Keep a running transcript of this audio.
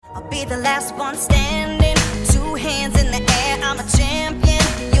be the last one standing. 2 hands in the air, I'm a champion.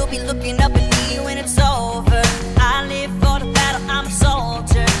 You'll be looking up at me when it's over. I live for the battle, I'm a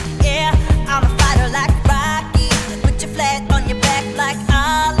soldier. Yeah, I'm a fighter like Rocky. Put your flag on your back like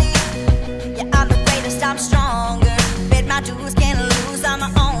Ali. Yeah, I'm the greatest, I'm stronger. Bet my dues, can't lose, I'm my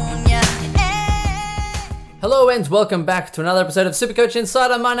own, yeah. Hello and welcome back to another episode of Supercoach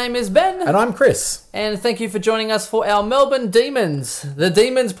Insider. My name is Ben. And I'm Chris. And thank you for joining us for our Melbourne Demons, the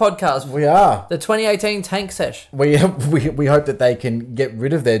Demons podcast. We are. The 2018 Tank Sesh. We hope that they can get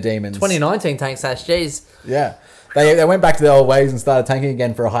rid of their demons. 2019 Tank Sesh, jeez. Yeah. They went back to their old ways and started tanking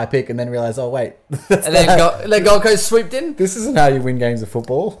again for a high pick and then realised, oh, wait. And then Gold Coast swooped in. This isn't how you win games of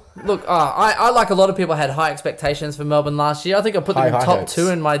football. Look, I like a lot of people had high expectations for Melbourne last year. I think I put them in top hopes. 2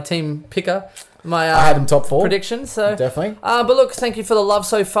 in my team picker. I had them top 4 predictions. So definitely. But look, thank you for the love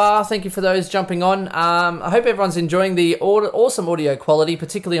so far. Thank you for those jumping on. I hope everyone's enjoying the awesome audio quality,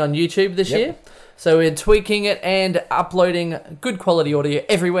 particularly on YouTube this year. So we're tweaking it and uploading good quality audio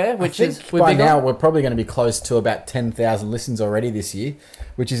everywhere, which by now we're probably going to be close to about 10,000 listens already this year,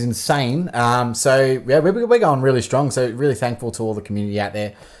 which is insane. So yeah, we're going really strong. So really thankful to all the community out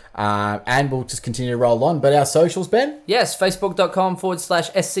there. And we'll just continue to roll on. But our socials, Ben? Yes,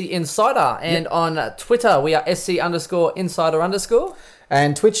 facebook.com/SC Insider. And on Twitter, we are SC_Insider_.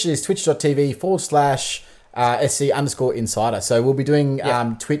 And Twitch is twitch.tv/SC_Insider. So we'll be doing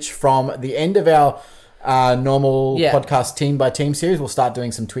Twitch from the end of our normal podcast team by team series. We'll start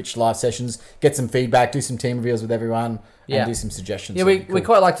doing some Twitch live sessions, get some feedback, do some team reveals with everyone. And do some suggestions. Yeah, we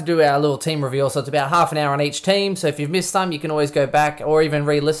quite like to do our little team reveal, so it's about half an hour on each team. So if you've missed some, you can always go back or even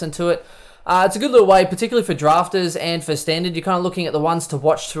re-listen to it. It's a good little way, particularly for drafters and for standard. You're kind of looking at the ones to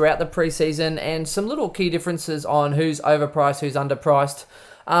watch throughout the preseason and some little key differences on who's overpriced, who's underpriced.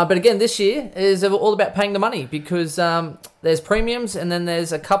 But again, this year is all about paying the money because there's premiums and then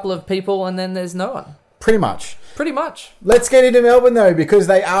there's a couple of people and then there's no one. Pretty much. Let's get into Melbourne, though, because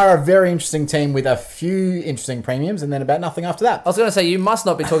they are a very interesting team with a few interesting premiums and then about nothing after that. I was going to say, you must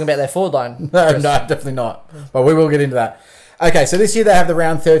not be talking about their forward line. No, definitely not. But we will get into that. Okay, so this year they have the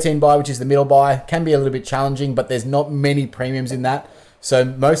round 13 bye, which is the middle bye. Can be a little bit challenging, but there's not many premiums in that. So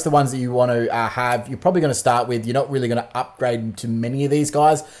most of the ones that you want to have, you're probably going to start with. You're not really going to upgrade to many of these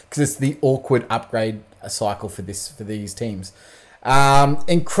guys because it's the awkward upgrade cycle for these teams.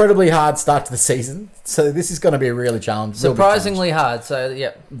 Incredibly hard start to the season, so this is going to be a really challenging. Surprisingly hard. So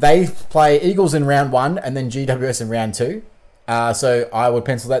yeah, they play Eagles in round 1 and then GWS in round 2. So I would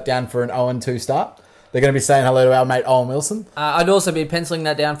pencil that down for an 0-2 start. They're going to be saying hello to our mate Owen Wilson. I'd also be penciling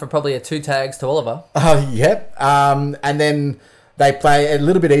that down for probably a 2 tags to Oliver. Yep. And then they play a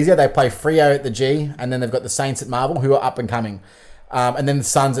little bit easier. They play Freo at the G, and then they've got the Saints at Marvel, who are up and coming, and then the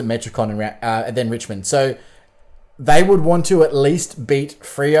Suns at Metricon and then Richmond. So they would want to at least beat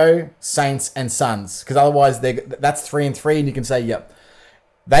Freo, Saints, and Suns because otherwise that's 3-3, and you can say, yep,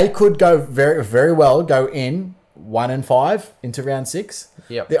 they could go very, very well go in 1-5 into round 6.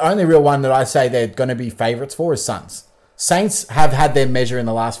 Yep. The only real one that I say they're going to be favourites for is Suns. Saints have had their measure in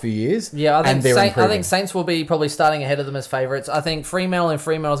the last few years. Yeah, I think Saints will be probably starting ahead of them as favourites. I think Fremantle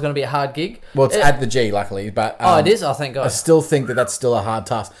is going to be a hard gig. Well, it's at the G, luckily. But it is? Oh, thank God. I still think that's still a hard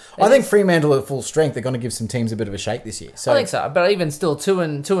task. I think Fremantle at full strength, they're going to give some teams a bit of a shake this year. So I think so. But even still,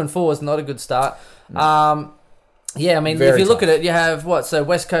 2-4 is not a good start. Yeah, I mean, if you look at it, you have So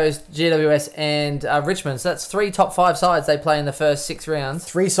West Coast, GWS, and Richmond. So that's 3 top 5 sides they play in the first 6 rounds.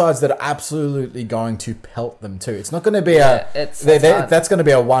 3 sides that are absolutely going to pelt them too. It's not going to be that's going to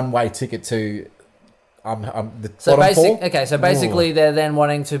be a one-way ticket to the bottom 4. Okay, so basically they're then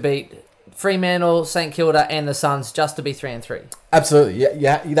wanting to beat Fremantle, St Kilda, and the Suns just to be 3-3. Absolutely,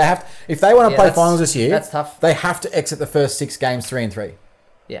 yeah. They have if they want to play finals this year. That's tough. They have to exit the first 6 games 3-3.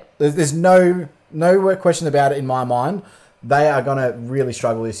 Yeah, there's no question about it in my mind. They are going to really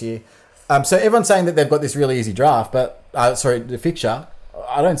struggle this year. So everyone's saying that they've got this really easy draft, but the fixture,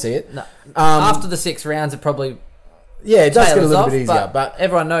 I don't see it. No. After the 6 rounds, it probably it does get a little bit easier. But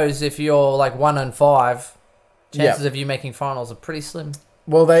everyone knows if you're like 1-5, chances of you making finals are pretty slim.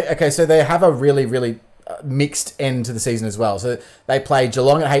 Well, so they have a really, really mixed end to the season as well. So they play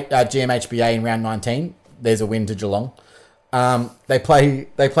Geelong at GMHBA in round 19. There's a win to Geelong. They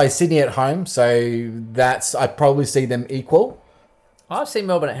play Sydney at home, so I'd probably see them equal. I've seen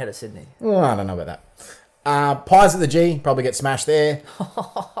Melbourne ahead of Sydney. Well, I don't know about that. Pies at the G, probably get smashed there.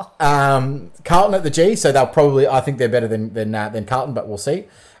 Carlton at the G, so I think they're better than Carlton, but we'll see.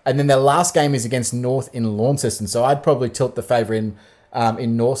 And then their last game is against North in Launceston, so I'd probably tilt the favour in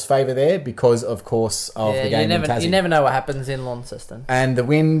in North's favour there because, of course, of the game in Tassie. You never know what happens in Launceston. And the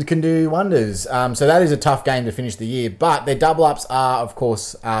wind can do wonders. So that is a tough game to finish the year. But their double-ups are, of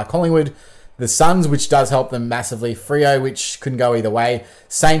course, Collingwood, the Suns, which does help them massively, Freo, which couldn't go either way,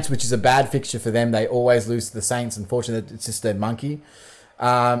 Saints, which is a bad fixture for them. They always lose to the Saints. Unfortunately, it's just their monkey.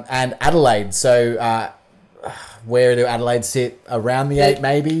 And Adelaide. So where do Adelaide sit? Around the 8,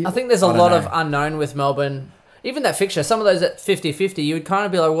 maybe? I think there's a lot of unknown with Melbourne. Even that fixture, some of those at 50-50, you would kind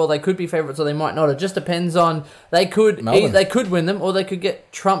of be like, well, they could be favourites or they might not. It just depends on, they could win them or they could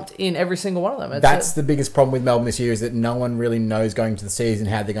get trumped in every single one of them. That's the biggest problem with Melbourne this year, is that no one really knows going to the season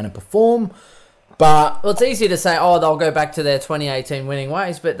how they're going to perform. But well, it's easy to say, oh, they'll go back to their 2018 winning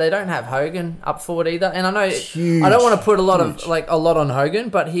ways, but they don't have Hogan up forward either. And I know I don't want to put a lot on Hogan,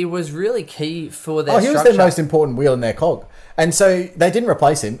 but he was really key for their structure. He was their most important wheel in their cog. And so they didn't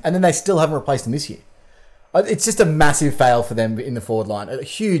replace him, and then they still haven't replaced him this year. It's just a massive fail for them in the forward line. A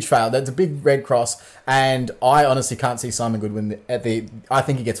huge fail. That's a big red cross. And I honestly can't see Simon Goodwin I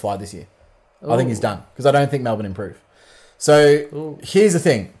think he gets fired this year. Ooh. I think he's done. Because I don't think Melbourne improve. So here's the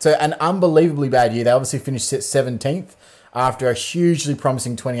thing. So an unbelievably bad year. They obviously finished 17th after a hugely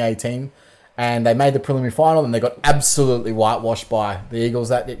promising 2018. And they made the preliminary final and they got absolutely whitewashed by the Eagles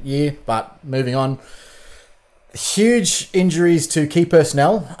that year. But moving on. Huge injuries to key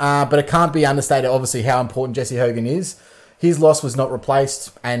personnel, but it can't be understated, obviously, how important Jesse Hogan is. His loss was not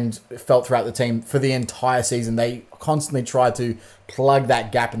replaced and felt throughout the team for the entire season. They constantly tried to plug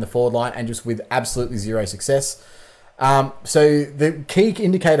that gap in the forward line and just with absolutely zero success. So the key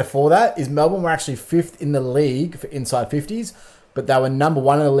indicator for that is Melbourne were actually 5th in the league for inside 50s, but they were number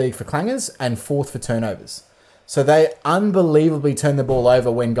 1 in the league for clangers and 4th for turnovers. So they unbelievably turned the ball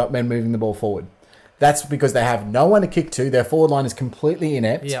over when moving the ball forward. That's because they have no one to kick to. Their forward line is completely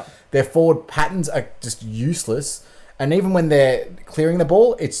inept. Yep. Their forward patterns are just useless. And even when they're clearing the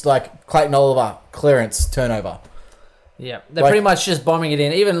ball, it's like Clayton Oliver, clearance, turnover. Yeah, they're pretty much just bombing it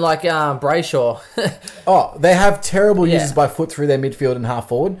in. Even like Brayshaw. They have terrible uses by foot through their midfield and half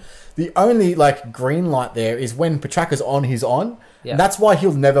forward. The only green light there is when Petraka's on, he's on. Yeah. And that's why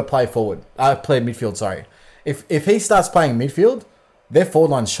he'll never play play midfield, sorry. If he starts playing midfield, their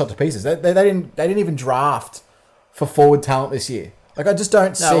forward line's shot to pieces. They didn't even draft for forward talent this year. I just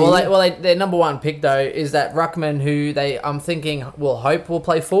don't see. Their number 1 pick though is that Ruckman, who I'm thinking will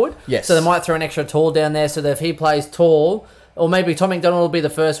play forward. Yes. So they might throw an extra tall down there, so that if he plays tall, or maybe Tom McDonald will be the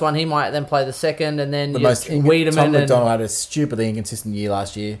first one. He might then play the second, and then Wiedemann. Tom McDonald had a stupidly inconsistent year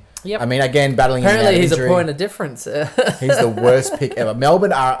last year. Yep. I mean, again, battling apparently he's injury. A point of difference. He's the worst pick ever.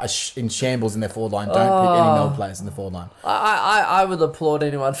 Melbourne are in shambles in their forward line. Don't pick any Melbourne players in the forward line. I would applaud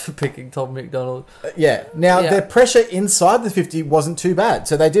anyone for picking Tom McDonald. Their pressure inside the 50 wasn't too bad.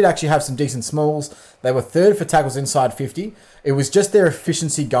 So they did actually have some decent smalls. They were 3rd for tackles inside 50. It was just their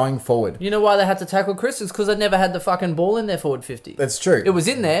efficiency going forward. You know why they had to tackle Chris? It's because they never had the fucking ball in their forward 50. That's true. It was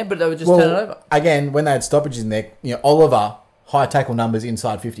in there, but they would just turn it over. Again, when they had stoppages in there, Oliver, high tackle numbers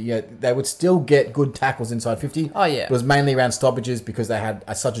inside 50. Yeah, they would still get good tackles inside 50. Oh, yeah. It was mainly around stoppages because they had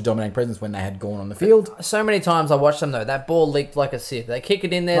such a dominating presence when they had gone on the field. So many times I watched them, though. That ball leaked like a sieve. They kick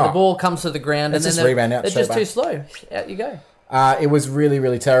it in there, the ball comes to the ground, and then they're just too slow. Out you go. It was really,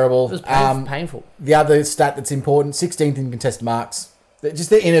 really terrible. It was painful. The other stat that's important, 16th in contested marks. Just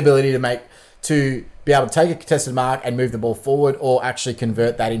their inability to be able to take a contested mark and move the ball forward or actually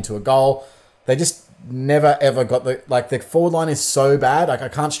convert that into a goal. They just never, ever got the forward line is so bad. I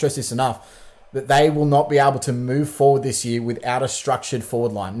can't stress this enough, that they will not be able to move forward this year without a structured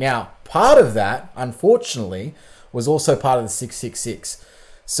forward line. Now, part of that, unfortunately, was also part of the 666.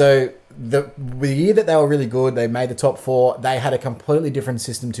 So the year that they were really good, they made the top 4. They had a completely different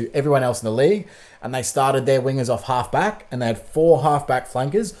system to everyone else in the league, and they started their wingers off half-back, and they had 4 half-back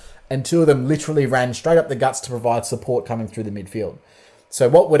flankers, and 2 of them literally ran straight up the guts to provide support coming through the midfield. So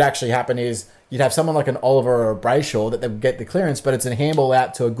what would actually happen is you'd have someone like an Oliver or a Brayshaw that they would get the clearance, but it's a handball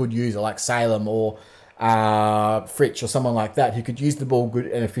out to a good user like Salem or Fritsch or someone like that who could use the ball good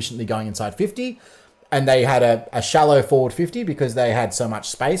and efficiently going inside 50. And they had a shallow forward 50 because they had so much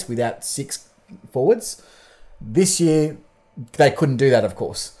space without 6 forwards. This year, they couldn't do that, of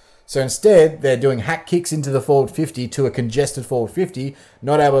course. So instead, they're doing hack kicks into the forward 50 to a congested forward 50,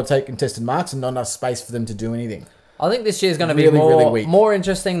 not able to take contested marks and not enough space for them to do anything. I think this year's going to be more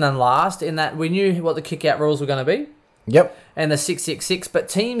interesting than last in that we knew what the kick-out rules were going to be. Yep. And the 666, but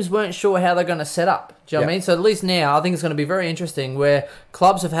teams weren't sure how they're going to set up. Do you know what I mean? So at least now, I think it's going to be very interesting where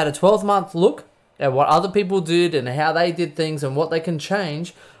clubs have had a 12-month look and what other people did and how they did things and what they can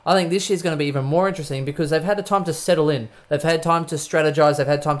change, I think this year's going to be even more interesting because they've had a time to settle in. They've had time to strategize. They've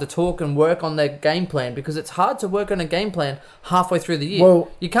had time to talk and work on their game plan because it's hard to work on a game plan halfway through the year.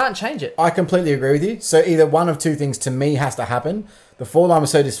 Well, you can't change it. I completely agree with you. So either one of two things to me has to happen. The forward line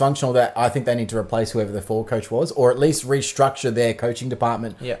was so dysfunctional that I think they need to replace whoever the forward coach was, or at least restructure their coaching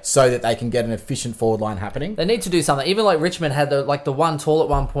department so that they can get an efficient forward line happening. They need to do something. Even like Richmond had the one tall at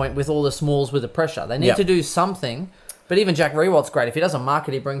one point with all the smalls with the pressure. They need to do something. But even Jack Rewalt's great. If he doesn't mark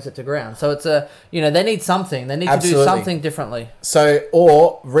it, he brings it to ground. So it's they need something. They need to do something differently. So,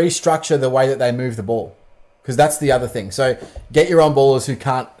 or restructure the way that they move the ball. Because that's the other thing. So get your on ballers who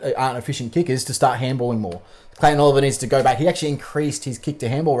aren't efficient kickers to start handballing more. Clayton Oliver needs to go back. He actually increased his kick to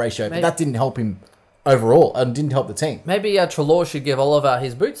handball ratio, but that didn't help him overall and didn't help the team. Maybe Treloar should give Oliver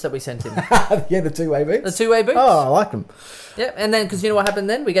his boots that we sent him. Yeah, the two-way boots. The two-way boots. Oh, I like them. Yeah, and then, because you know what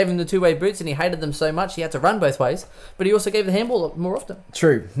happened then? We gave him the two-way boots and he hated them so much he had to run both ways, but he also gave the handball more often.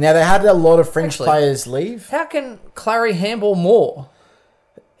 True. Now, they had a lot of French players leave. How can Clary handball more?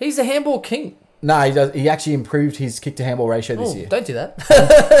 He's a handball king. No, he does. He actually improved his kick to handball ratio this year. Don't do that.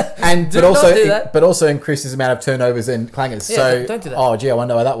 But also increased his amount of turnovers and clangers. Yeah, so don't do that. Oh, gee, I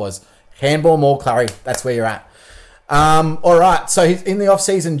wonder why that was. Handball more, Clary. That's where you're at. All right. So he's in the off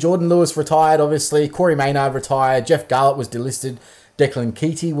season. Jordan Lewis retired, obviously. Corey Maynard retired. Jeff Garlett was delisted. Declan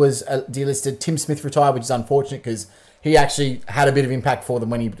Keaty was delisted. Tim Smith retired, which is unfortunate because he actually had a bit of impact for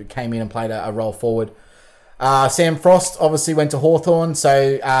them when he came in and played a role forward. Sam Frost obviously went to Hawthorn,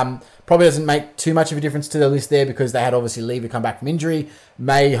 so probably doesn't make too much of a difference to the list there because they had obviously Lever come back from injury.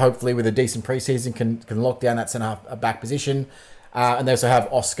 May, hopefully with a decent preseason, can lock down that centre back position. And they also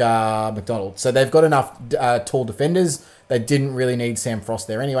have Oscar McDonald. So they've got enough tall defenders. They didn't really need Sam Frost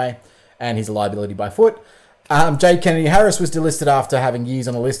there anyway, and he's a liability by foot. Jade Kennedy-Harris was delisted after having years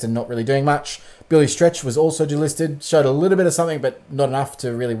on the list and not really doing much. Billy Stretch was also delisted. Showed a little bit of something, but not enough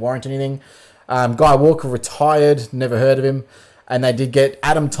to really warrant anything. Guy Walker retired. Never heard of him. And they did get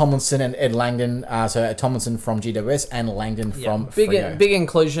Adam Tomlinson and Ed Langdon. So Tomlinson from GWS and Langdon from Freo. Big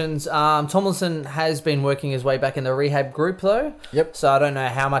inclusions. Tomlinson has been working his way back in the rehab group, though. Yep. So I don't know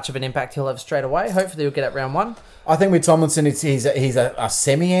how much of an impact he'll have straight away. Hopefully he'll get at round one. I think with Tomlinson, he's a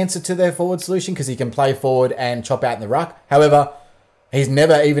semi-answer to their forward solution because he can play forward and chop out in the ruck. However, he's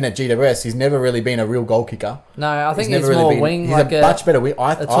never, even at GWS, he's never really been a real goal kicker. No, I think he's more wing. He's a much better wing.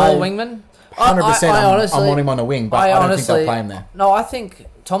 A tall wingman. 100%. I want him on a wing, but I don't think they'll play him there. No, I think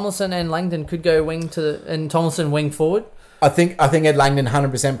Tomlinson and Langdon could go wing and Tomlinson wing forward. I think Ed Langdon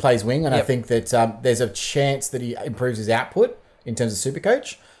 100% plays wing, and I think that there's a chance that he improves his output in terms of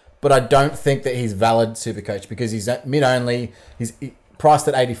Supercoach, but I don't think that he's valid Supercoach because he's mid-only. He's priced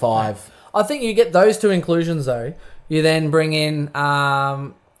at 85. I think you get those two inclusions though. You then bring in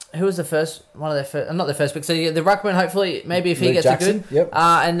who was the first one of their first? Not the first pick. So you get the ruckman. Hopefully, maybe if he Luke gets Jackson, a good. yep.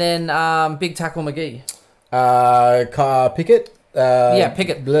 And then big tackle McGee. Pickett.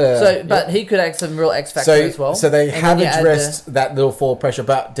 Pickett. Blur. So, but he could add some real X factor as well. So they have addressed that little forward pressure,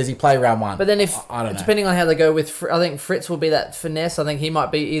 but does he play round one? But then I don't know. Depending on how they go with, I think Fritz will be that finesse. I think he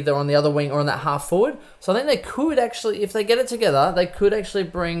might be either on the other wing or on that half forward. So I think they could actually, if they get it together, they could actually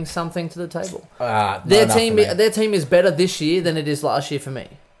bring something to the table. Their team is better this year than it is last year for me.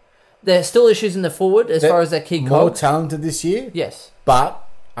 There's still issues in the forward as far as their key more cogs. talented this year. Yes, but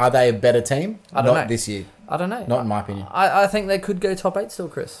are they a better team? I don't know. Not this year. I don't know. Not in my opinion. I think they could go top 8 still,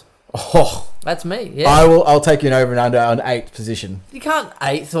 Chris. Oh, that's me. Yeah, I'll take you an over and under on 8th position. You can't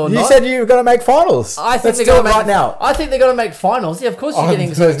 8th or you not. You said you were going to make finals. I think they're going to right now. I think they're going to make finals. Yeah, of course you're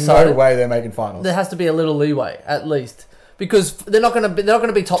getting so excited. There's no way they're making finals. There has to be a little leeway at least because they're not going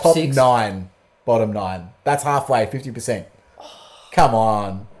to be top 6. 9, bottom 9. That's halfway, 50%. Come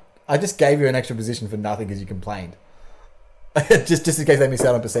on. I just gave you an extra position for nothing because you complained. just in case they miss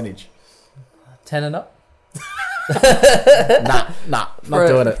out on percentage. 10 and up? Nah, not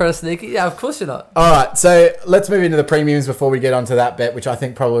doing it. For a sneaky? Yeah, of course you're not. All right, so let's move into the premiums before we get onto that bet, which I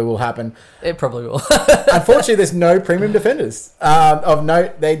think probably will happen. It probably will. Unfortunately, there's no premium defenders. Of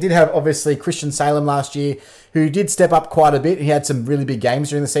note, they did have, obviously, Christian Salem last year, who did step up quite a bit. He had some really big games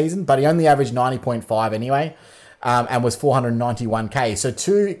during the season, but he only averaged 90.5 anyway. And was 491k. So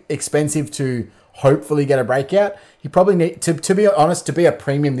too expensive to hopefully get a breakout. You probably need to be honest, to be a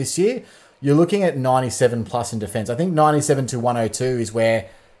premium this year, you're looking at 97 plus in defense. I think 97 to 102 is where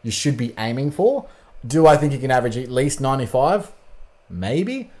you should be aiming for. Do I think you can average at least 95?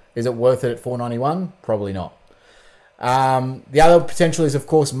 Maybe. Is it worth it at 491? Probably not. The other potential is, of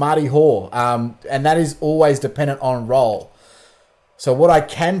course, Marty Hoare. And that is always dependent on role. So what I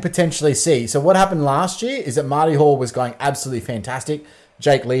can potentially see, so what happened last year is that Marty Hoare was going absolutely fantastic.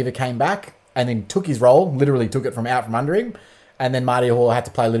 Jake Lever came back and then took his role, literally took it from under him. And then Marty Hall had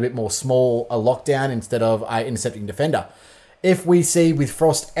to play a little bit more small, a lockdown instead of an intercepting defender. If we see with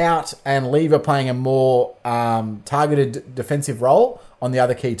Frost out and Lever playing a more targeted defensive role on the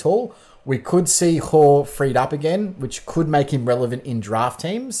other key tool, we could see Hall freed up again, which could make him relevant in draft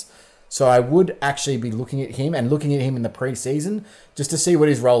teams. So I would actually be looking at him in the preseason just to see what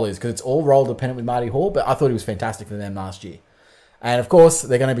his role is, because it's all role dependent with Marty Hall, but I thought he was fantastic for them last year. And of course,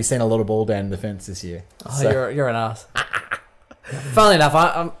 they're going to be seeing a lot of ball down in defence this year. Oh, you're an ass. Funnily enough,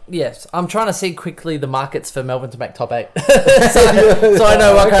 I'm trying to see quickly the markets for Melbourne to make top 8. so I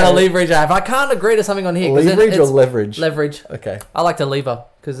know what kind of leverage I have. I can't agree to something on here. Leverage or leverage? Leverage. Okay. I like to lever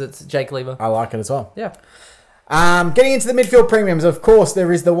because it's Jake Lever. I like it as well. Yeah. Getting into the midfield premiums, of course,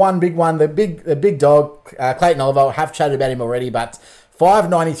 there is the big dog, Clayton Oliver. Have chatted about him already, but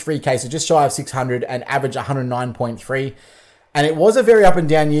 593k, so just shy of 600, and average 109.3. And it was a very up and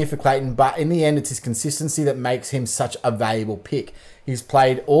down year for Clayton, but in the end, it's his consistency that makes him such a valuable pick. He's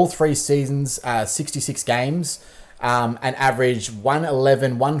played all 3 seasons, 66 games, and averaged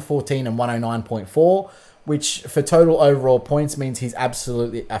 111, 114, and 109.4, which for total overall points means he's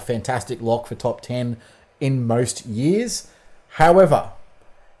absolutely a fantastic lock for top 10 in most years. However,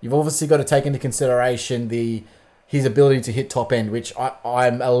 you've obviously got to take into consideration his ability to hit top end, which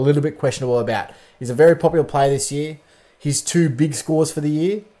I'm a little bit questionable about. He's a very popular player this year. His 2 big scores for the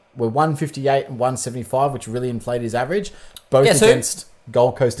year were 158 and 175, which really inflated his average, both against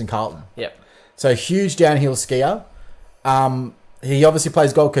Gold Coast and Carlton. Yep. So huge downhill skier. He obviously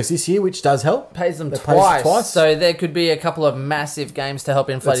plays Gold Coast this year, which does help. Pays them twice. So there could be a couple of massive games to help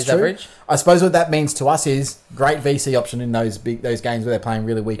inflate his average. I suppose what that means to us is great VC option in those games where they're playing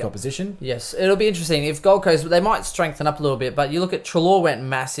really weak opposition. Yes, it'll be interesting. If Gold Coast, they might strengthen up a little bit, but you look at Treloar went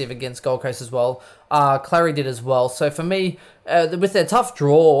massive against Gold Coast as well. Clary did as well. So for me, with their tough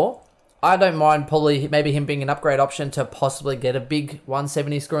draw, I don't mind probably maybe him being an upgrade option to possibly get a big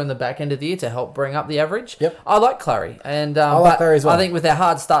 170 score in the back end of the year to help bring up the average. Yep. I like Clary. And I like Clary as well. I think with their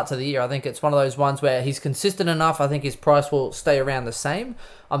hard start to the year, I think it's one of those ones where he's consistent enough. I think his price will stay around the same.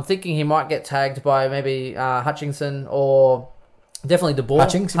 I'm thinking he might get tagged by maybe Hutchinson or definitely De Boer.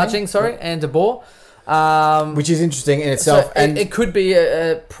 And De Boer. Which is interesting in itself. So and it could be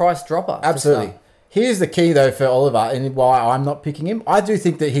a price dropper. Absolutely. Here's the key, though, for Oliver, and why I'm not picking him. I do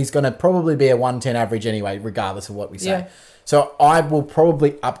think that he's going to probably be a 110 average anyway, regardless of what we say. Yeah. So I will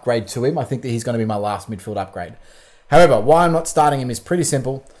probably upgrade to him. I think that he's going to be my last midfield upgrade. However, why I'm not starting him is pretty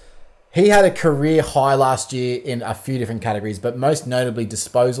simple. He had a career high last year in a few different categories, but most notably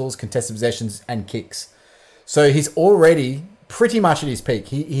disposals, contested possessions, and kicks. So he's already pretty much at his peak.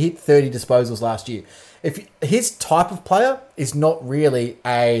 He hit 30 disposals last year. If his type of player is not really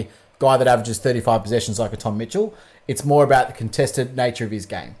a guy that averages 35 possessions like a Tom Mitchell, it's more about the contested nature of his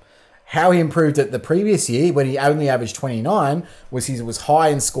game. How he improved it the previous year, when he only averaged 29, was he was high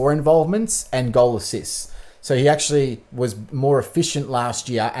in score involvements and goal assists. So he actually was more efficient last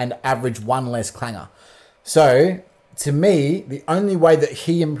year and averaged 1 less clanger. So, to me, the only way that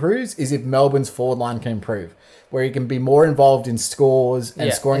he improves is if Melbourne's forward line can improve, where he can be more involved in scores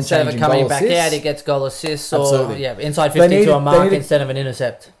and scoring instead change of and coming goal back assists. out, he gets goal assists Absolutely. or inside 50 to a mark instead of an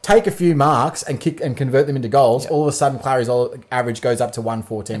intercept. Take a few marks and kick and convert them into goals. All of a sudden, Clary's average goes up to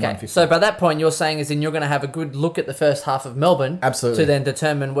 114, 115. So by that point, you're saying then you're going to have a good look at the first half of Melbourne, absolutely, to then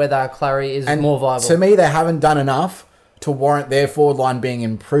determine whether Clary is more viable. To me, they haven't done enough to warrant their forward line being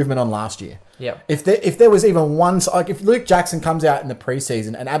an improvement on last year. Yeah. If there was even one, like if Luke Jackson comes out in the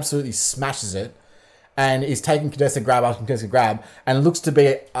preseason and absolutely smashes it, and is taking contested grab after contested grab, and looks to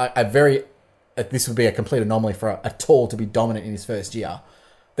be a very, this would be a complete anomaly for a tall to be dominant in his first year,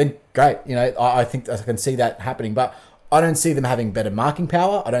 then great. I think I can see that happening, but I don't see them having better marking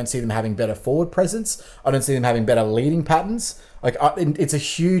power. I don't see them having better forward presence. I don't see them having better leading patterns. It's a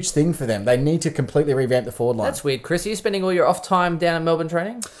huge thing for them. They need to completely revamp the forward line. That's weird, Chris. Are you spending all your off time down at Melbourne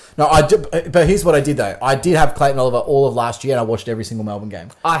training? No, I did, but here's what I did though. I did have Clayton Oliver all of last year, and I watched every single Melbourne game.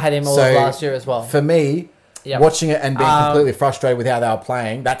 I had him all of last year as well. For me, watching it and being completely frustrated with how they were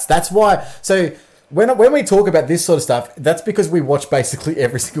playing, that's why. So when we talk about this sort of stuff, that's because we watch basically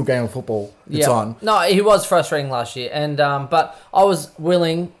every single game of football that's on. No, he was frustrating last year, and but I was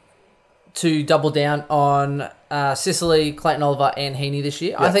willing to double down on Sicily, Clayton Oliver, and Heaney this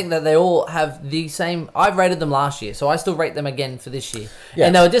year. Yeah. I think that they all have the same. I've rated them last year, so I still rate them again for this year. Yeah.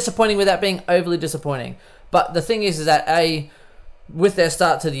 And they were disappointing without being overly disappointing. But the thing is that A, with their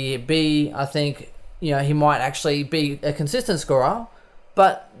start to the year, B, I think he might actually be a consistent scorer.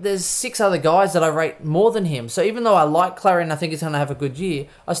 But there's 6 other guys that I rate more than him. So even though I like Clary and I think he's going to have a good year,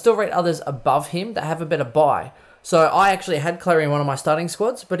 I still rate others above him that have a better buy. So I actually had Clary in one of my starting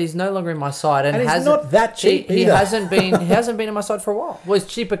squads, but he's no longer in my side, and And he's hasn't, not that cheap He either. hasn't been. He hasn't been in my side for a while. Well, he's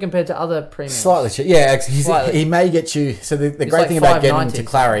cheaper compared to other premiums. Slightly cheap. Yeah, Slightly. he may get you. So the great like thing about getting $5.90, into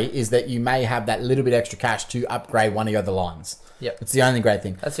Clary is that you may have that little bit extra cash to upgrade one of your other lines. Yep. It's the only great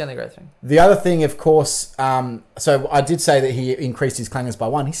thing. That's the only great thing. The other thing, of course, so I did say that he increased his clangers by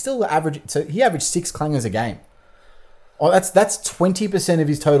 1. He still averaged. So he averaged 6 clangers a game. Oh, that's 20% of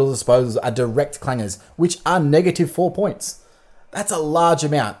his total disposals are direct clangers, which are negative 4 points. That's a large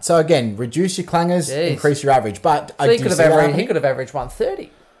amount. So again, reduce your clangers, Jeez. increase your average. But So he could have averaged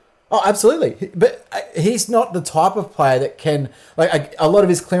 130. Oh, absolutely. But he's not the type of player that can a lot of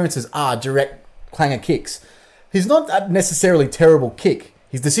his clearances are direct clanger kicks. He's not a necessarily terrible kick.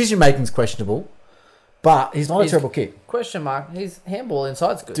 His decision making is questionable, but he's not a terrible kick. Question mark. His handball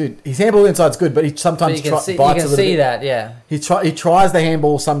inside's good. Dude, his handball inside's good, but he But sometimes you can see, bites a little bit. that, yeah. He tries the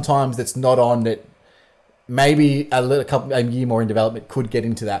handball sometimes that's not on, that maybe a year more in development could get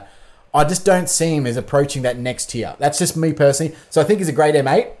into that. I just don't see him as approaching that next tier. That's just me personally. So I think he's a great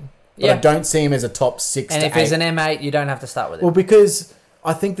M8, but Yeah. I don't see him as a top 6 And to if 8. he's an M8, you don't have to start with it. Well, because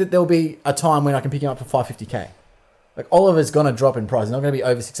I think that there'll be a time when I can pick him up for 550k. Like, Oliver's going to drop in price. He's not going to be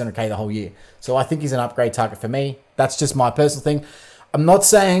over 600k the whole year. So I think he's an upgrade target for me. That's just my personal thing. I'm not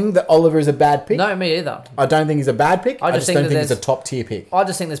saying that Oliver is a bad pick. No, me either. I don't think he's a bad pick. I just don't think he's a top tier pick. I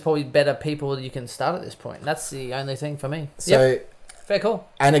just think there's probably better people that you can start at this point. That's the only thing for me. So, Yep. Fair call.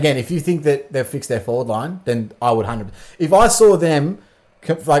 and again, if you think that they've fixed their forward line, then I would 100%. If I saw them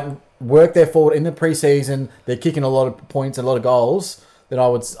work their forward in the preseason, they're kicking a lot of points, a lot of goals, then I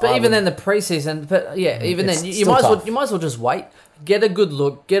would. But even then, the preseason. But yeah, even It's then, you still might as well. tough. You might as well just wait. Get a good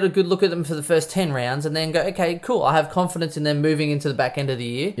look. Get a good look at them for the first 10 rounds, and then go. Okay, cool. I have confidence in them moving into the back end of the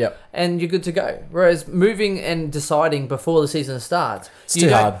year. Yep. And you're good to go. Whereas moving and deciding before the season starts, It's too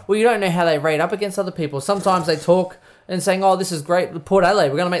hard. Well, you don't know how they rate up against other people. Sometimes they talk and saying, "Oh, this is great, Port Adelaide.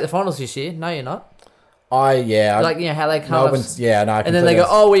 We're going to make the finals this year." No, you're not. I Like how they come. Melbourne's, yeah, no. I And then they go,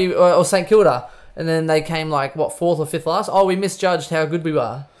 completely- or St Kilda, and then they came like what 4th or 5th last. Oh, we misjudged how good we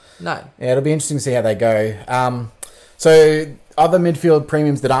were. No. Yeah, it'll be interesting to see how they go. So other midfield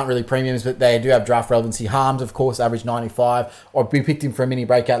premiums that aren't really premiums, but they do have draft relevancy. Harms, of course, averaged 95. Or we picked him for a mini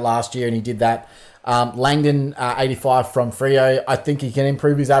breakout last year, and he did that. Langdon, 85 from Freo. I think he can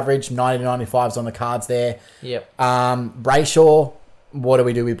improve his average. 90 to 95 is on the cards there. Yep. Brayshaw, what do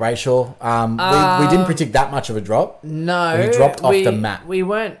we do with Brayshaw? We didn't predict that much of a drop. No. He dropped off the map. We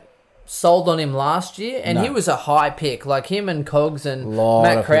weren't sold on him last year, and No. he was a high pick. Like him and Cogs and Lot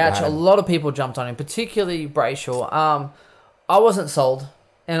Matt of people Crouch, had a him. lot of people jumped on him, particularly Brayshaw. I wasn't sold,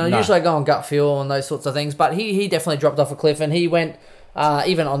 and I No. usually go on gut feel and those sorts of things, but he definitely dropped off a cliff, and he went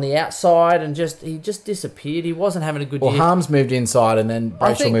even on the outside, and he just disappeared. He wasn't having a good Well, year. Harms moved inside, and then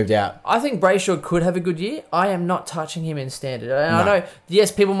Brayshaw moved out. I think Brayshaw could have a good year. I am not touching him in standard. And I No. know, yes,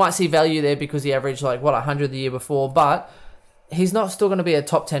 people might see value there because he averaged 100 the year before, but he's not still going to be a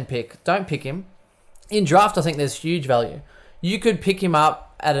top 10 pick. Don't pick him. In draft, I think there's huge value. You could pick him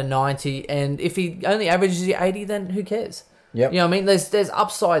up at a 90, and if he only averages you 80, then who cares? Yep. You know what I mean? There's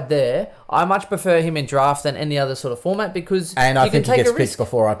upside there. I much prefer him in draft than any other sort of format because And I you can think he take gets a picked risk.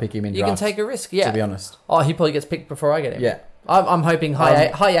 before I pick him in You draft. can take a risk, yeah. To be honest. Oh, he probably gets picked before I get him. Yeah. I'm hoping high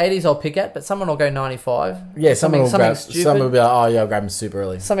 80s I'll pick at, but someone will go 95. Yeah, someone will grab. stupid. Someone will be like, "Oh yeah, I'll grab him super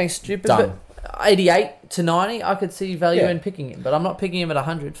early." Something stupid. Done. But 88 to 90, I could see value Yeah. in picking him, but I'm not picking him at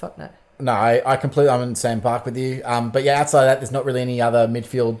 100. Fuck no. No, I completely. I'm in the same park with you. But yeah, outside of that, there's not really any other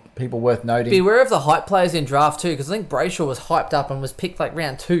midfield people worth noting. Beware of the hype players in draft too, because I think Brayshaw was hyped up and was picked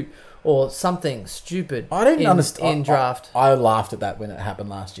round 2 or something stupid. I didn't understand in draft. I laughed at that when it happened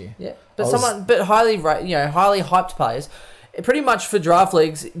last year. Yeah, but I was- highly hyped players. Pretty much for draft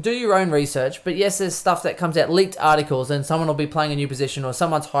leagues, do your own research. But yes, there's stuff that comes out, leaked articles, and someone will be playing a new position, or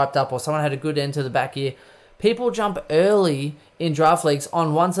someone's hyped up, or someone had a good end to the back year. People jump early in draft leagues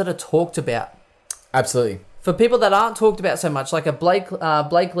on ones that are talked about. Absolutely. For people that aren't talked about so much, like a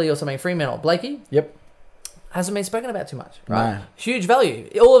Blakely or something, Fremantle, Blakey Yep. hasn't been spoken about too much, right? No. Huge value.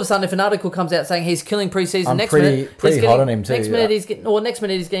 All of a sudden, if an article comes out saying he's killing preseason, I'm next pretty minute he's hot getting, on him too, Next yeah. minute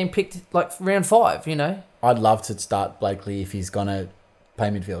he's getting picked round 5. You know. I'd love to start Blakely if he's gonna play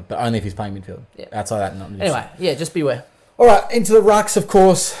midfield, but only if he's playing midfield. Yeah. Outside that, not. Anyway, yeah, just beware. All right, into the rucks, of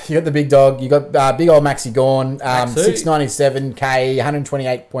course. You got the big dog. You got big old Maxi Gorn, Maxi. 697k,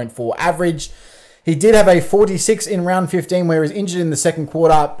 128.4 average. He did have a 46 in round 15 where he was injured in the second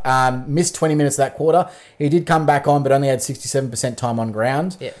quarter, missed 20 minutes of that quarter. He did come back on, but only had 67% time on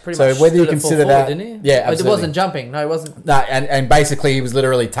ground. Yeah, pretty so much. whether you stood at full consider forward, that, didn't he? yeah, But absolutely. it wasn't jumping. No, it wasn't. No, and basically he was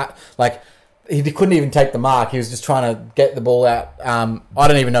literally he couldn't even take the mark. He was just trying to get the ball out. I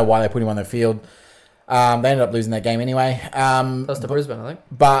don't even know why they put him on the field. They ended up losing that game anyway. Lost to Brisbane, I think.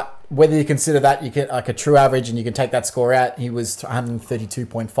 But whether you consider that you get like a true average and you can take that score out, he was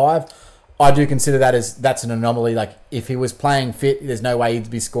 132.5. I do consider that's an anomaly. Like if he was playing fit, there's no way he'd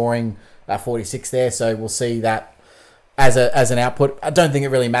be scoring 46 there. So we'll see that as an output. I don't think it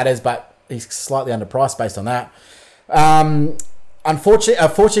really matters, but he's slightly underpriced based on that.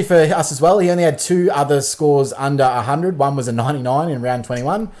 Unfortunately for us as well, he only had 2 other scores under 100. One was a 99 in round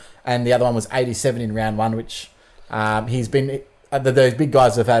 21, and the other one was 87 in round 1, which he's been... those big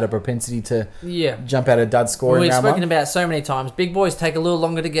guys have had a propensity to jump out a dud score in We've round spoken 1. about so many times. Big boys take a little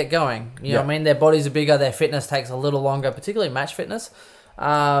longer to get going. You know what I mean? Their bodies are bigger. Their fitness takes a little longer, particularly match fitness.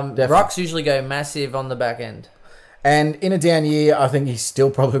 Rucks usually go massive on the back end. And in a down year, I think he's still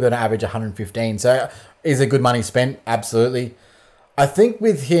probably going to average 115. So is a good money spent? Absolutely. I think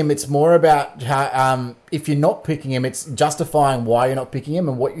with him, it's more about how, if you're not picking him, it's justifying why you're not picking him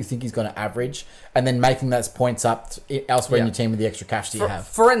and what you think he's going to average, and then making those points up elsewhere in your team with the extra cash that you have.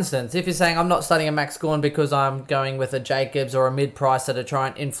 For instance, if you're saying I'm not starting a Max Gawn because I'm going with a Jacobs or a mid-pricer to try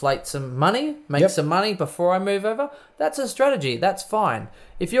and inflate some money, make some money before I move over, that's a strategy. That's fine.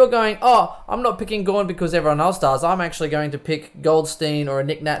 If you're going, I'm not picking Gawn because everyone else does, I'm actually going to pick Goldstein or a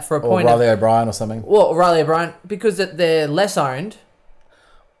Nick Nat for a point. Or Riley O'Brien or something. Well, Riley O'Brien, because they're less owned.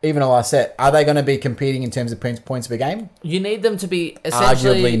 Even though I said, are they going to be competing in terms of points per game? You need them to be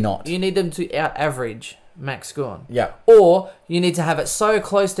essentially... Arguably not. You need them to out-average Max Gawn. Yeah. Or you need to have it so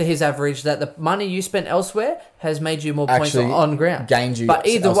close to his average that the money you spent elsewhere has made you more points on ground. Gained you But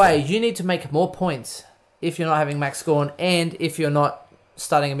either elsewhere. way, you need to make more points if you're not having Max Gawn and if you're not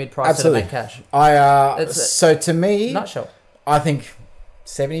starting a mid-price to make cash. So to me, Nutshell. I think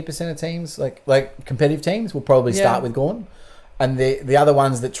 70% of teams, like competitive teams, will probably start with Gawn. And the other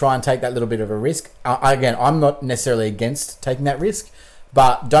ones that try and take that little bit of a risk, again, I'm not necessarily against taking that risk,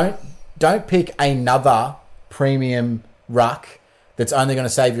 but don't pick another premium ruck that's only going to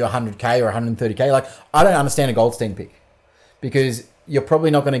save you 100k or 130k. Like, I don't understand a Goldstein pick because you're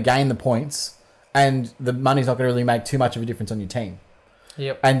probably not going to gain the points and the money's not going to really make too much of a difference on your team.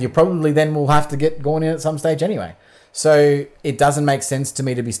 Yep. And you probably then will have to get Gawn in at some stage anyway. So it doesn't make sense to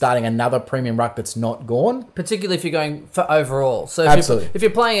me to be starting another premium ruck that's not Gawn. Particularly if you're going for overall. So if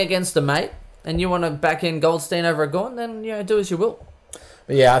you're playing against a mate and you want to back in Goldstein over a Gawn, then do as you will.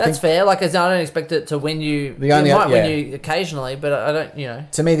 But yeah, that's fair. Like I said, I don't expect it to win you. It might win you occasionally, but I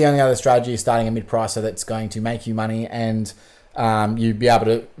don't, To me, the only other strategy is starting a mid-pricer that's going to make you money and you'd be able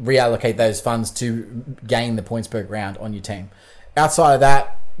to reallocate those funds to gain the points per round on your team. Outside of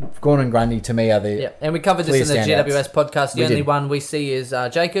that, Gawn and Grundy to me are the and we covered this in the GWS podcast. The only one we see is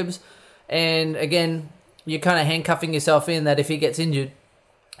Jacobs, and again, you're kind of handcuffing yourself in that if he gets injured,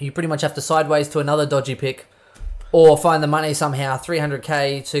 you pretty much have to sideways to another dodgy pick, or find the money somehow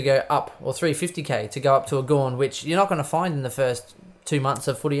 300k to go up or 350k to go up to a Gawn, which you're not going to find in the first 2 months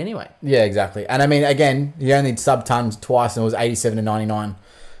of footy anyway. Yeah, exactly. And I mean, again, he only sub-tonned twice and it was 87 and 99.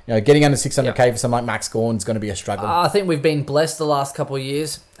 Getting under 600k for someone like Max Gawn is going to be a struggle. I think we've been blessed the last couple of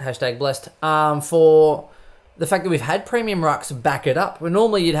years, #blessed, for the fact that we've had premium rucks back it up. Where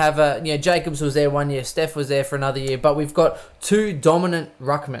normally you'd have Jacobs was there 1 year, Steph was there for another year, but we've got 2 dominant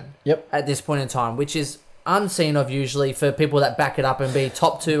ruckmen at this point in time, which is unseen of usually for people that back it up and be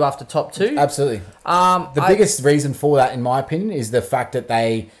top 2 after top 2. Absolutely. The biggest reason for that, in my opinion, is the fact that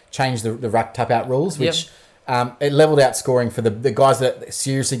they changed the ruck tap-out rules, which... it leveled out scoring for the guys that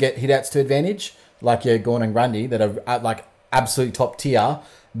seriously get hit-outs to advantage, like your Gawn and Grundy, that are at like absolute top tier.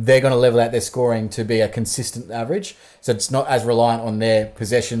 They're going to level out their scoring to be a consistent average. So it's not as reliant on their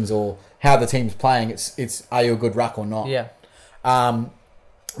possessions or how the team's playing. It's are you a good ruck or not? Yeah.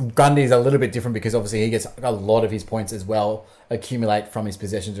 Grundy's a little bit different because obviously he gets a lot of his points as well accumulate from his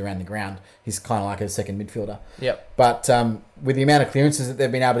possessions around the ground. He's kind of like a second midfielder. Yep. But with the amount of clearances that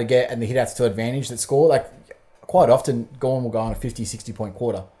they've been able to get and the hit-outs to advantage that score, like quite often Gawn will go on a 50, 60-point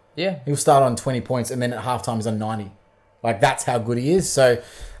quarter. Yeah. He'll start on 20 points and then at halftime he's on 90. Like, that's how good he is. So,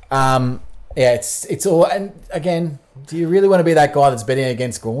 it's all... And again, do you really want to be that guy that's betting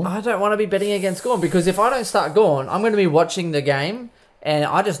against Gawn? I don't want to be betting against Gawn because if I don't start Gawn, I'm going to be watching the game and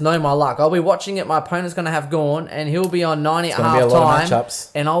I just know my luck. I'll be watching it, my opponent's going to have Gawn and he'll be on 90 at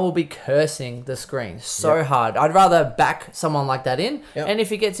halftime and I will be cursing the screen so hard. I'd rather back someone like that in. Yep. And if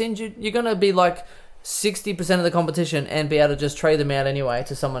he gets injured, you're going to be like 60% of the competition and be able to just trade them out anyway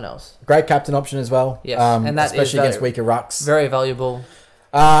to someone else. Great captain option as well. Yes, and that especially is against weaker rucks. Very valuable.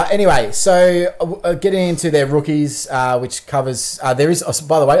 Anyway, so getting into their rookies, which covers... there is,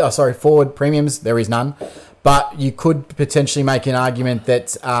 by the way, forward premiums, there is none. But you could potentially make an argument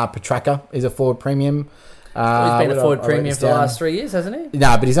that Petrarca is a forward premium. Well, he's been a forward I wrote premium this for the down. last 3 years, hasn't he?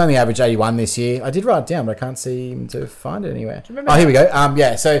 No, but he's only averaged 81 this year. I did write it down, but I can't seem to find it anywhere. remember Oh, here we go.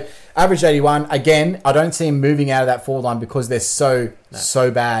 Yeah, so average 81. Again, I don't see him moving out of that forward line because they're so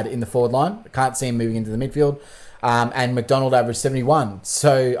bad in the forward line. I can't see him moving into the midfield. And McDonald averaged 71.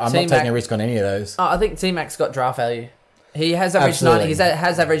 So I'm not taking a risk on any of those. I think T-Mac's got draft value. He has averaged 90. He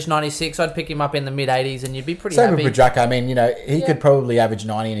has averaged 96. I'd pick him up in the mid 80s, and you'd be pretty Same happy. with Petrarca. I mean, he could probably average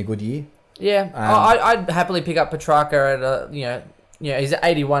 90 in a good year. Yeah, I'd happily pick up Petrarca at he's at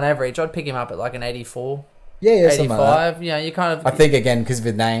 81 average. I'd pick him up at like an 84. Yeah, 85. Like that. You kind of. I think again because of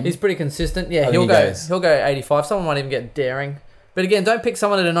his name, he's pretty consistent. Yeah, he'll go 85. Someone might even get daring. But again, don't pick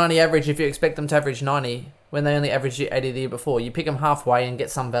someone at a 90 average if you expect them to average 90 when they only averaged 80 the year before. You pick them halfway and get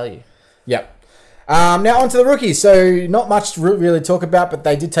some value. Yep. Now on to the rookies. So not much to really talk about, but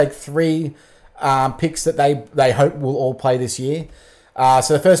they did take 3 picks that they hope will all play this year.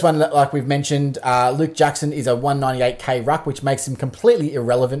 So the first one, like we've mentioned, Luke Jackson is a 198k ruck, which makes him completely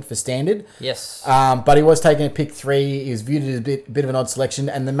irrelevant for standard. Yes. But he was taken at pick 3. He was viewed as a bit of an odd selection,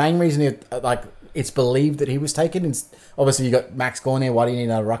 and the main reason it's believed that he was taken, and obviously you got Max Gawn there, why do you need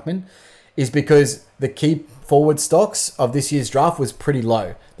another ruckman, is because the key forward stocks of this year's draft was pretty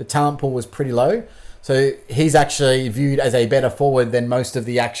low. The talent pool was pretty low. So he's actually viewed as a better forward than most of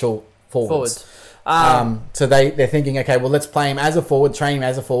the actual forwards. So they're thinking, okay, well, let's play him as a forward, train him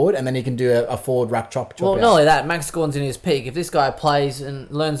as a forward, and then he can do a forward ruck chop Well, out. not only that, Max Gawn's in his peak. If this guy plays and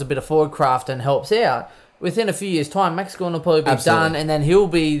learns a bit of forward craft and helps out, within a few years' time, Max Gawn will probably be done, and then he'll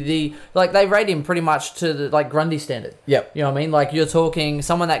be they rate him pretty much to the Grundy standard. Yep. You know what I mean? Like, you're talking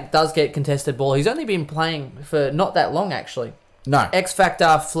someone that does get contested ball. He's only been playing for not that long, actually. No. X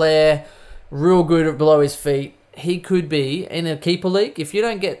Factor, flair, real good below his feet. He could be in a keeper league. If you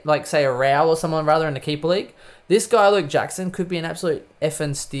don't get, like, say, a Rowell or someone rather in a keeper league, this guy, Luke Jackson, could be an absolute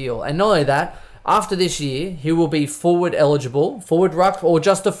effing steal. And not only that, after this year, he will be forward eligible, forward ruck, or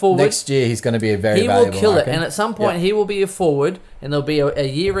just a forward. Next year, he's going to be a very He valuable will kill it. ruckman. And at some point, he will be a forward, and there'll be a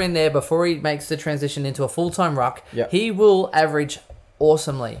year in there before he makes the transition into a full-time ruck. Yep. He will average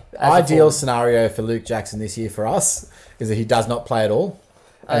awesomely. Ideal scenario for Luke Jackson this year for us is that he does not play at all.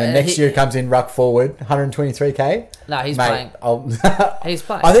 And then next year comes in ruck forward, 123k. No, he's Mate, playing. He's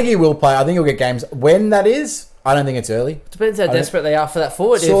playing. I think he will play. I think he'll get games. When that is, I don't think it's early. Depends how desperate they are for that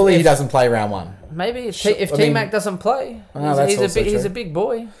forward. Surely if he doesn't play round 1. Maybe if T-Mac doesn't play, he's a big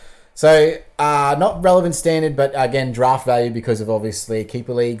boy. So, not relevant standard, but again, draft value because of obviously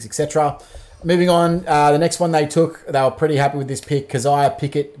keeper leagues, etc. Moving on, the next one they took, they were pretty happy with this pick. Keziah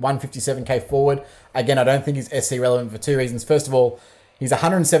Pickett, 157k forward. Again, I don't think he's SC relevant for 2 reasons. First of all, he's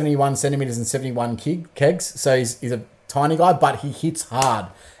 171 centimeters and 71 kegs, so he's a tiny guy, but he hits hard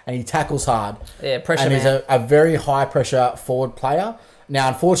and he tackles hard. Yeah, pressure and man. he's a very high pressure forward player. Now,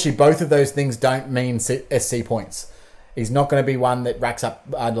 unfortunately, both of those things don't mean SC points. He's not going to be one that racks up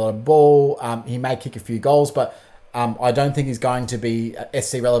a lot of ball. He may kick a few goals, but I don't think he's going to be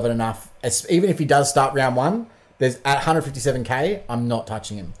SC relevant enough. Even if he does start round 1, there's at 157k, I'm not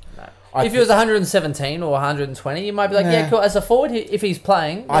touching him. If he was 117 or 120, you might be like, yeah, cool. As a forward, if he's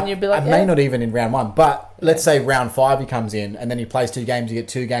playing, then you'd be like, may not even in round 1, but let's say round 5 he comes in and then he plays 2 games, you get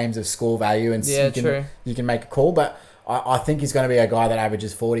 2 games of score value, and you can make a call. But I think he's going to be a guy that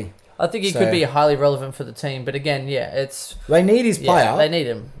averages 40. I think he could be highly relevant for the team, but again, they need his player. They need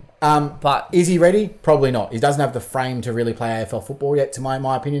him. But is he ready? Probably not. He doesn't have the frame to really play AFL football yet, to my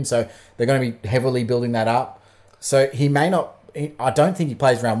opinion. So they're going to be heavily building that up. So he may not. I don't think he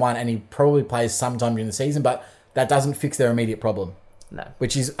plays round 1, and he probably plays sometime during the season. But that doesn't fix their immediate problem. No.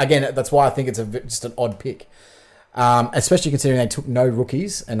 Which is, again, that's why I think it's just an odd pick. Especially considering they took no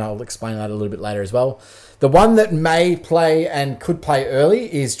rookies, and I'll explain that a little bit later as well. The one that may play and could play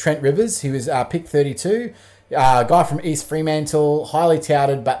early is Trent Rivers. He was pick 32. Guy from East Fremantle, highly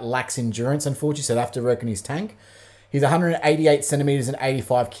touted but lacks endurance, unfortunately, so they have to work on his tank. He's 188 centimetres and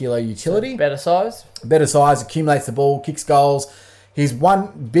 85 kilo utility. So better size, accumulates the ball, kicks goals. His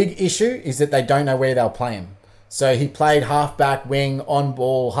one big issue is that they don't know where they'll play him. So he played half-back, wing, on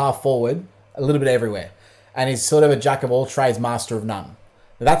ball, half-forward, a little bit everywhere. And he's sort of a jack of all trades, master of none.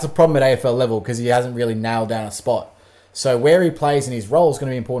 Now, that's a problem at AFL level because he hasn't really nailed down a spot. So where he plays in his role is going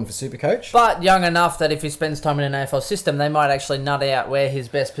to be important for Supercoach. But young enough that if he spends time in an AFL system, they might actually nut out where his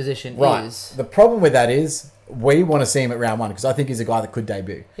best position is. The problem with that is we want to see him at round 1 because I think he's a guy that could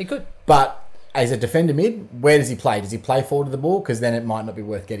debut. He could. But as a defender mid, where does he play? Does he play forward to the ball? Because then it might not be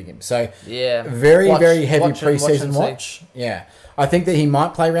worth getting him. So very heavy pre-season watch. Yeah. I think that he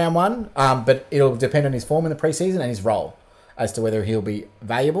might play round 1, but it'll depend on his form in the pre-season and his role as to whether he'll be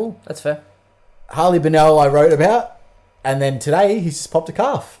valuable. That's fair. Harley Bennell I wrote about, and then today he's just popped a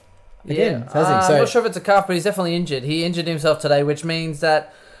calf. again. Yeah, Has he? I'm not sure if it's a calf, but he's definitely injured. He injured himself today, which means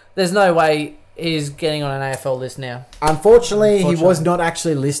that there's no way he's getting on an AFL list now. Unfortunately, he was not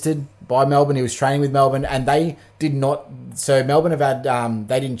actually listed by Melbourne. He was training with Melbourne, and they did not. So Melbourne have had.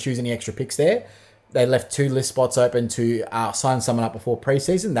 They didn't choose any extra picks there. They left 2 list spots open to sign someone up before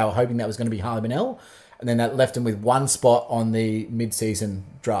preseason. They were hoping that was going to be Harley Bennell, and then that left him with 1 spot on the mid-season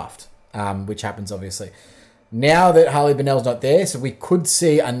draft, which happens obviously. Now that Harley Bennell's not there, so we could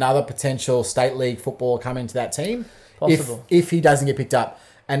see another potential state league footballer come into that team. Possible. If he doesn't get picked up.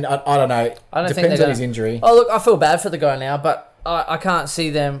 And I don't know. I don't think depends they're on his injury. Oh, look, I feel bad for the guy now, but I can't see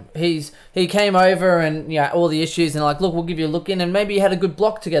them. He came over and all the issues and like, look, we'll give you a look in, and maybe you had a good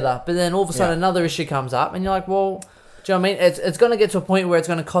block together, but then all of a sudden another issue comes up, and you're like, well, do you know what I mean? It's going to get to a point where it's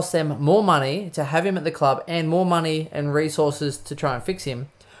going to cost them more money to have him at the club and more money and resources to try and fix him,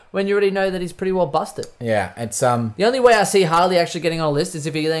 when you already know that he's pretty well busted. Yeah, it's The only way I see Harley actually getting on a list is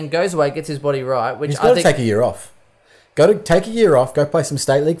if he then goes away, gets his body right, which he's got to take a year off. Take a year off, go play some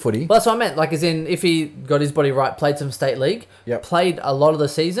state league footy. Well, that's what I meant. Like, as in, if he got his body right, played some state league, played a lot of the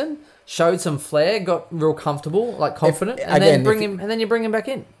season, showed some flair, got real comfortable, like confident, and then you bring him back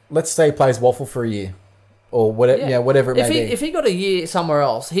in. Let's say he plays Waffle for a year, or whatever, whatever it may be. If he got a year somewhere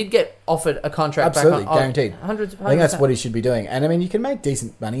else, he'd get offered a contract. Absolutely, back on, guaranteed. 100%. I think that's what he should be doing. And I mean, you can make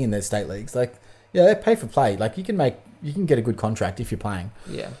decent money in the state leagues. Like, they pay for play. Like, you can get a good contract if you're playing.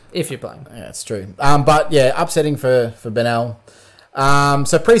 Yeah, if you're playing. Yeah, that's true. But yeah, upsetting for Bennell.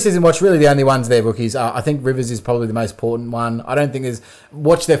 So preseason watch, really the only ones there, rookies. I think Rivers is probably the most important one. I don't think there's...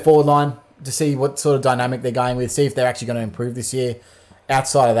 Watch their forward line to see what sort of dynamic they're going with, see if they're actually going to improve this year.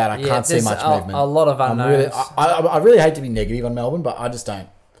 Outside of that, I can't see much movement. A lot of unknowns. I really hate to be negative on Melbourne, but I just don't.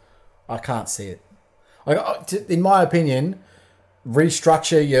 I can't see it. Like, in my opinion,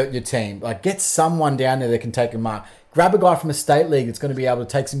 restructure your team. Like, get someone down there that can take a mark. Grab a guy from a state league that's going to be able to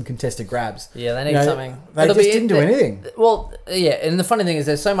take some contested grabs. Yeah, they need something. They just didn't do anything. Well, yeah, and the funny thing is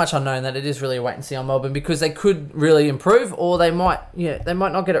there's so much unknown that it is really a wait and see on Melbourne, because they could really improve or they might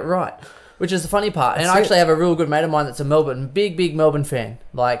not get it right, which is the funny part. And I actually have a real good mate of mine that's a big Melbourne fan,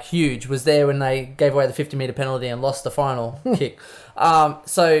 like huge, was there when they gave away the 50-metre penalty and lost the final kick.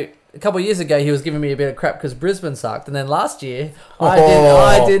 So... A couple of years ago, he was giving me a bit of crap because Brisbane sucked, and then last year,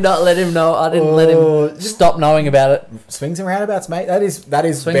 I did not let him know. I didn't let him stop knowing about it. Swings and roundabouts, mate. That is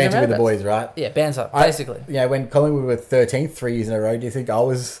banter with the boys, right? Yeah, banter, basically. When Collingwood were 13th 3 years in a row, do you think I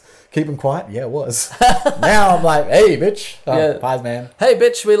was keeping quiet? Yeah, it was. Now I'm like, hey, bitch. Pies, man. Hey,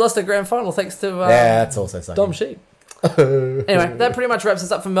 bitch, we lost a grand final thanks to that's also sucking. Dom Sheep. Anyway, that pretty much wraps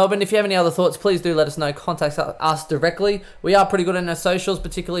us up for Melbourne. If you have any other thoughts, please do let us know. Contact us directly. We are pretty good on our socials,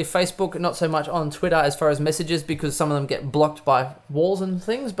 particularly Facebook, not so much on Twitter as far as messages, because some of them get blocked by walls and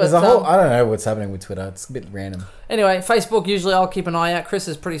things. But I don't know what's happening with Twitter. It's a bit random. Anyway, Facebook, usually I'll keep an eye out. Chris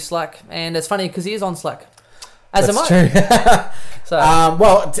is pretty slack, and it's funny because he is on Slack. As That's am I. True. So,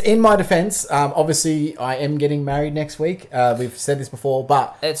 well, in my defense, obviously I am getting married next week. We've said this before,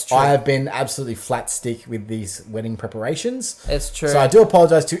 but it's true. I have been absolutely flat stick with these wedding preparations. It's true. So I do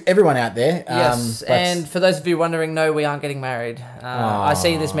apologise to everyone out there. Yes, and for those of you wondering, no, we aren't getting married. I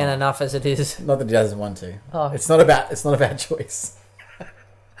see this man enough as it is. Not that he doesn't want to. Oh. It's not about choice.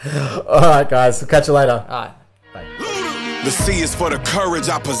 All right, guys. We'll catch you later. All right. Bye. The C is for the courage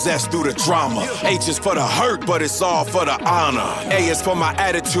I possess through the drama. H is for the hurt, but it's all for the honor. A is for my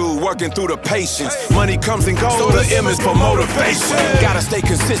attitude, working through the patience. Money comes and goes, so the M is for motivation. Gotta stay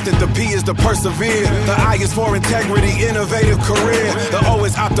consistent, the P is to persevere. The I is for integrity, innovative career. The O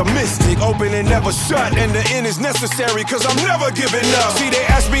is optimistic, open and never shut. And the N is necessary, cause I'm never giving up. See, they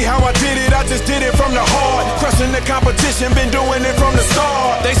asked me how I did it, I just did it from the heart. Crushing the competition, been doing it from the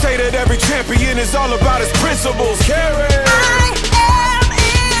start. They say that every champion is all about his principles. Carry.